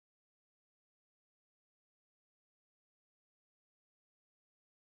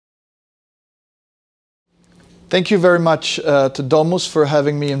Thank you very much to Domus for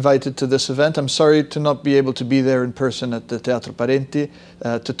having me invited to this event. I'm sorry to not be able to be there in person at the Teatro Parenti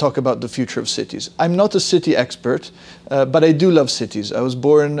to talk about the future of cities. I'm not a city expert, but I do love cities. I was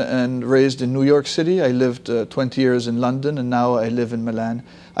born and raised in New York City. I lived 20 years in London, and now I live in Milan.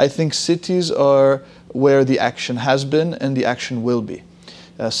 I think cities are where the action has been and the action will be.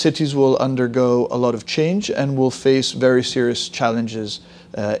 Cities will undergo a lot of change and will face very serious challenges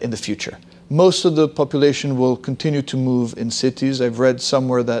in the future. Most of the population will continue to move in cities. I've read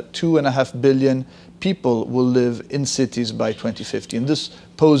somewhere that 2.5 billion people will live in cities by 2050. And this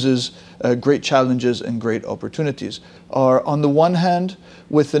poses great challenges and great opportunities. On the one hand,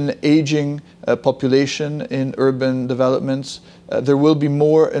 with an aging population in urban developments, there will be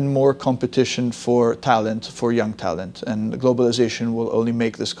more and more competition for talent, for young talent, and globalization will only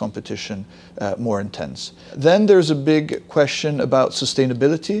make this competition more intense. Then there's a big question about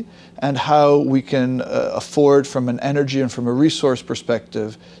sustainability and how we can afford, from an energy and from a resource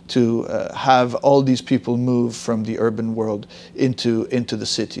perspective, to have all these people move from the urban world into the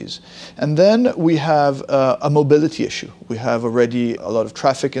cities. And then we have a mobility issue. We have already a lot of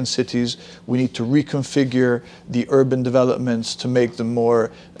traffic in cities. We need to reconfigure the urban developments to make them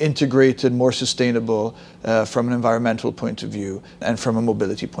more integrated, more sustainable from an environmental point of view and from a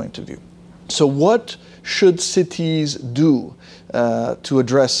mobility point of view. So what should cities do to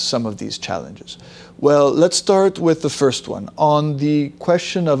address some of these challenges? Well, let's start with the first one. On the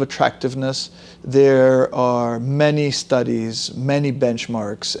question of attractiveness, there are many studies, many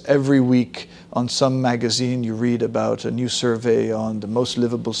benchmarks. Every week on some magazine you read about a new survey on the most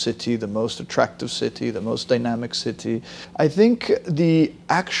livable city, the most attractive city, the most dynamic city. I think the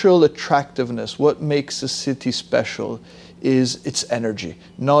actual attractiveness, what makes a city special, is its energy,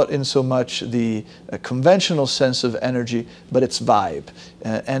 not in so much the conventional sense of energy, but its vibe.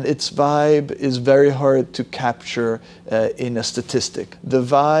 And its vibe is very hard to capture in a statistic. The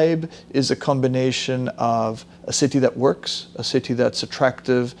vibe is a combination of a city that works, a city that's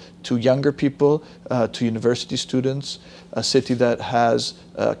attractive to younger people, to university students, a city that has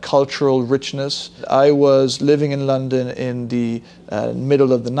cultural richness. I was living in London in the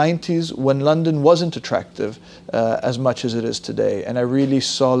middle of the 90s when London wasn't attractive as much as it is today. And I really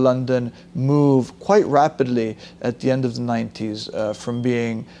saw London move quite rapidly at the end of the 90s from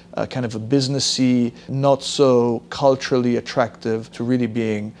being kind of a businessy, not so culturally attractive, to really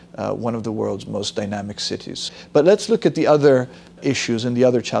being one of the world's most dynamic cities. But let's look at the other issues and the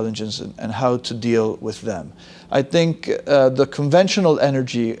other challenges and how to deal with them. I think the conventional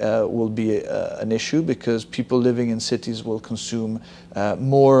energy will be an issue because people living in cities will consume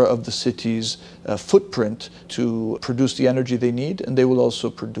more of the city's footprint to produce the energy they need, and they will also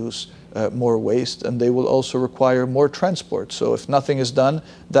produce more waste, and they will also require more transport. So if nothing is done,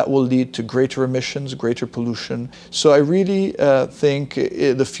 that will lead to greater emissions, greater pollution. So I really think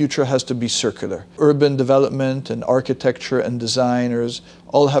the future has to be circular. Urban development and architecture and designers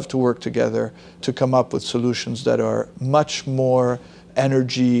all have to work together to come up with solutions that are much more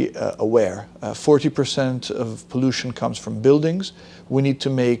energy aware. 40% of pollution comes from buildings. We need to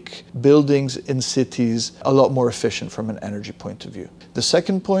make buildings in cities a lot more efficient from an energy point of view. The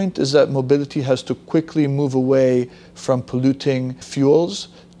second point is that mobility has to quickly move away from polluting fuels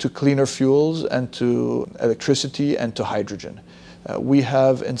to cleaner fuels and to electricity and to hydrogen. We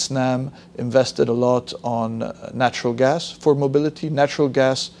have in Snam invested a lot on natural gas for mobility. Natural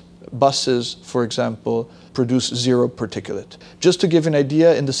gas buses, for example, produce zero particulate. Just to give an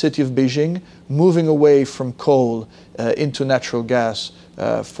idea, in the city of Beijing, moving away from coal into natural gas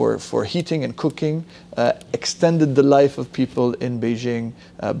for heating and cooking extended the life of people in Beijing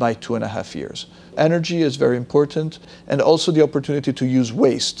by 2.5 years. Energy is very important, and also the opportunity to use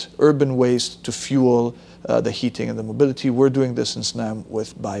waste, urban waste, to fuel the heating and the mobility. We're doing this in Snam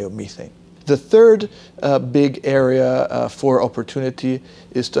with biomethane. The third big area for opportunity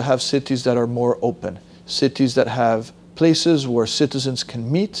is to have cities that are more open, cities that have places where citizens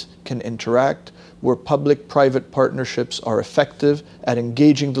can meet, can interact, where public-private partnerships are effective at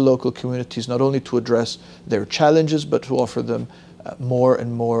engaging the local communities, not only to address their challenges, but to offer them more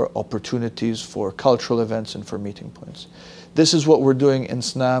and more opportunities for cultural events and for meeting points. This is what we're doing in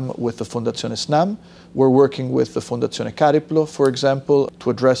Snam with the Fondazione Snam. We're working with the Fondazione Cariplo, for example,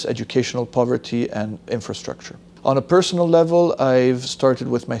 to address educational poverty and infrastructure. On a personal level, I've started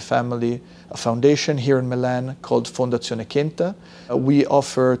with my family a foundation here in Milan called Fondazione Kenta. We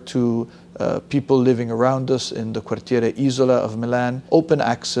offer to people living around us in the quartiere Isola of Milan open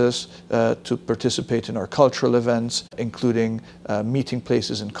access to participate in our cultural events, including meeting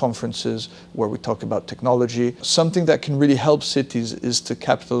places and conferences where we talk about technology. Something that can really help cities is to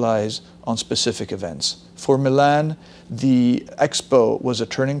capitalize on specific events. For Milan, the Expo was a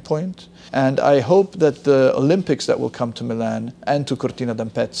turning point, and I hope that the Olympics that will come to Milan and to Cortina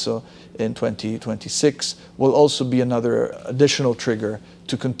d'Ampezzo in 2026 will also be another additional trigger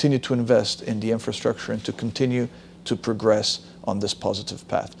to continue to invest in the infrastructure and to continue to progress on this positive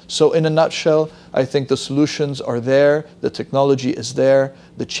path. So in a nutshell, I think the solutions are there, the technology is there,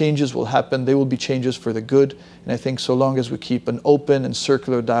 the changes will happen, they will be changes for the good, and I think so long as we keep an open and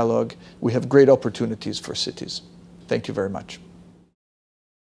circular dialogue, we have great opportunities for cities. Thank you very much.